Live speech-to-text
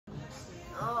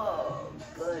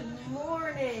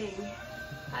morning.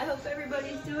 I hope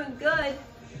everybody's doing good.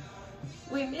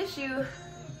 We miss you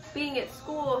being at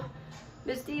school.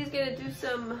 Miss D is gonna do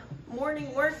some morning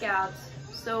workouts.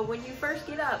 So when you first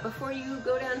get up, before you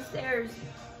go downstairs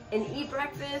and eat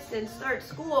breakfast and start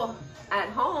school at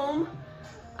home,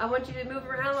 I want you to move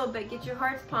around a little bit, get your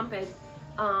hearts pumping.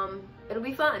 It'll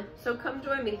be fun, so come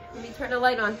join me. Let me turn the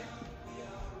light on.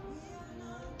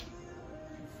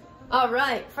 All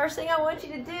right, first thing I want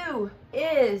you to do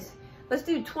is, let's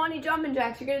do 20 jumping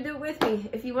jacks. You're gonna do it with me.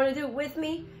 If you wanna do it with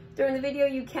me during the video,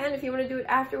 you can. If you wanna do it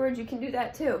afterwards, you can do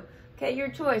that too. Okay, your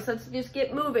choice. Let's just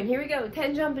get moving. Here we go,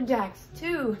 10 jumping jacks.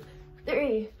 2,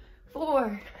 3,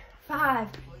 4, 5,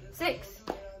 6,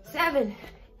 7,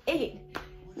 8,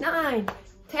 9,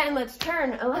 10. Let's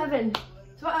turn. 11,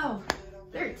 12,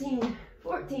 13,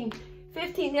 14,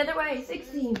 15. The other way.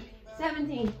 16,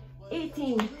 17,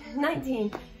 18,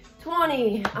 19,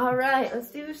 20. All right, let's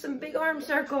do some big arm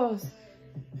circles.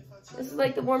 This is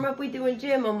like the warm-up we do in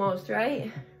gym almost,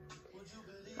 right?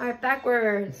 All right,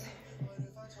 backwards.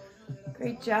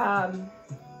 Great job.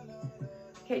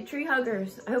 Okay, tree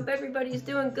huggers. I hope everybody's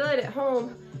doing good at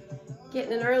home,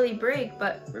 getting an early break,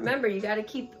 but remember, you gotta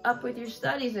keep up with your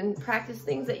studies and practice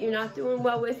things that you're not doing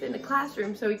well with in the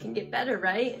classroom so we can get better,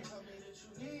 right?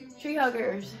 Tree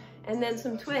huggers, and then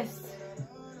some twists.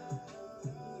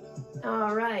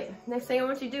 All right, next thing I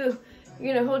want you to do,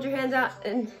 you're gonna hold your hands out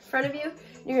in front of you.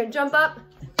 You're gonna jump up,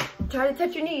 try to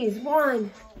touch your knees. 1,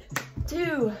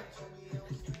 2,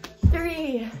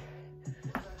 3,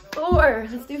 4.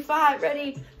 Let's do 5,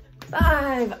 ready?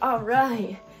 5, all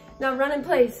right. Now run in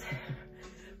place.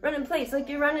 Run in place like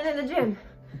you're running in the gym.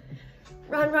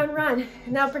 Run, run, run.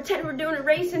 Now pretend we're doing a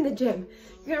race in the gym.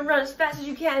 You're gonna run as fast as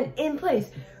you can in place.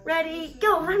 Ready,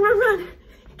 go, run, run, run.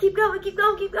 Keep going, keep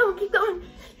going, keep going, keep going.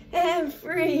 And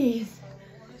freeze.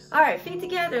 All right, feet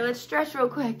together. Let's stretch real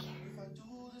quick.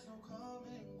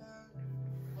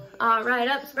 All right,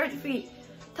 up, spread your feet.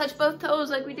 Touch both toes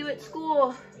like we do at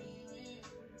school.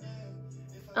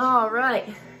 All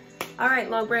right,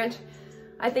 Long Branch.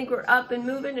 I think we're up and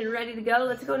moving and ready to go.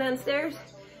 Let's go downstairs,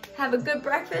 have a good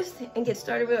breakfast, and get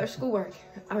started with our schoolwork.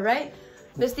 All right,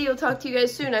 Miss D will talk to you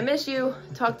guys soon. I miss you.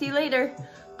 Talk to you later.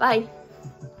 Bye.